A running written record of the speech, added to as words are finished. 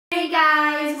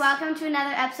welcome to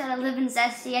another episode of Living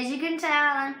Zesty. As you can tell,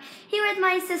 I'm here with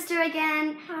my sister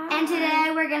again. Hi. And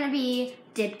today we're going to be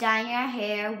dyeing our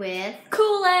hair with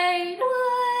Kool-Aid.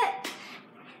 What?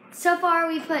 So far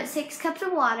we put 6 cups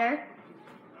of water.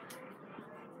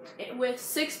 With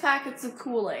 6 packets of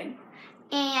Kool-Aid.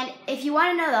 And if you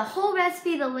want to know the whole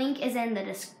recipe, the link is in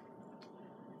the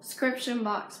description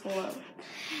box below.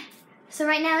 So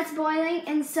right now it's boiling,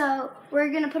 and so we're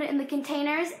going to put it in the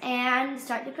containers and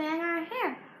start dyeing our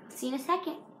hair. See you in a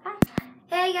second. Bye.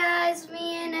 Hey guys,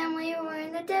 me and Emily were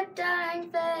in the dip dyeing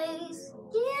phase.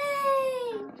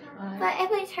 Yay! But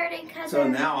Emily's hurting because So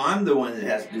now I'm the one that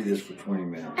has to do this for 20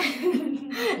 minutes.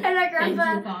 And our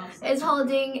grandpa is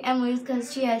holding Emily's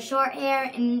because she has short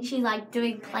hair and she's like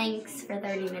doing planks for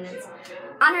 30 minutes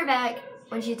on her back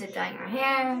when she's dip dyeing her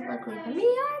hair. Luckily for me,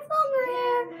 I have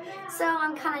longer hair. So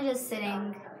I'm kind of just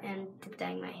sitting and dip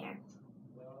dyeing my hair.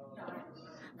 Yeah.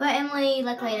 But Emily,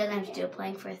 luckily, doesn't have to do a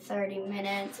plank for 30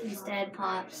 minutes. Instead,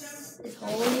 Pops is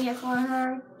holding it for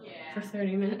her. For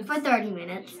 30 minutes. For 30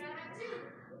 minutes.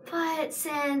 But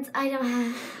since hey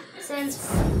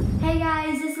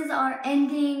guys, this is our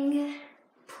ending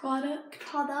product.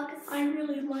 I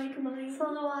really like mine.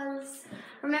 So was.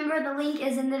 Remember, the link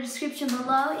is in the description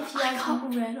below. If you I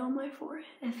got red on my forehead.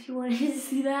 If you wanted to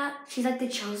see that, she's like the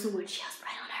chosen one. She has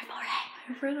red on her forehead.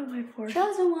 I have red on my forehead.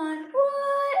 Chosen one.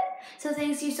 What? So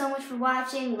thanks you so much for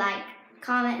watching. Like,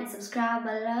 comment, and subscribe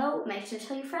below. Make sure to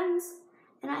tell your friends.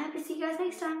 And I hope to see you guys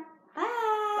next time.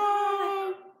 Bye.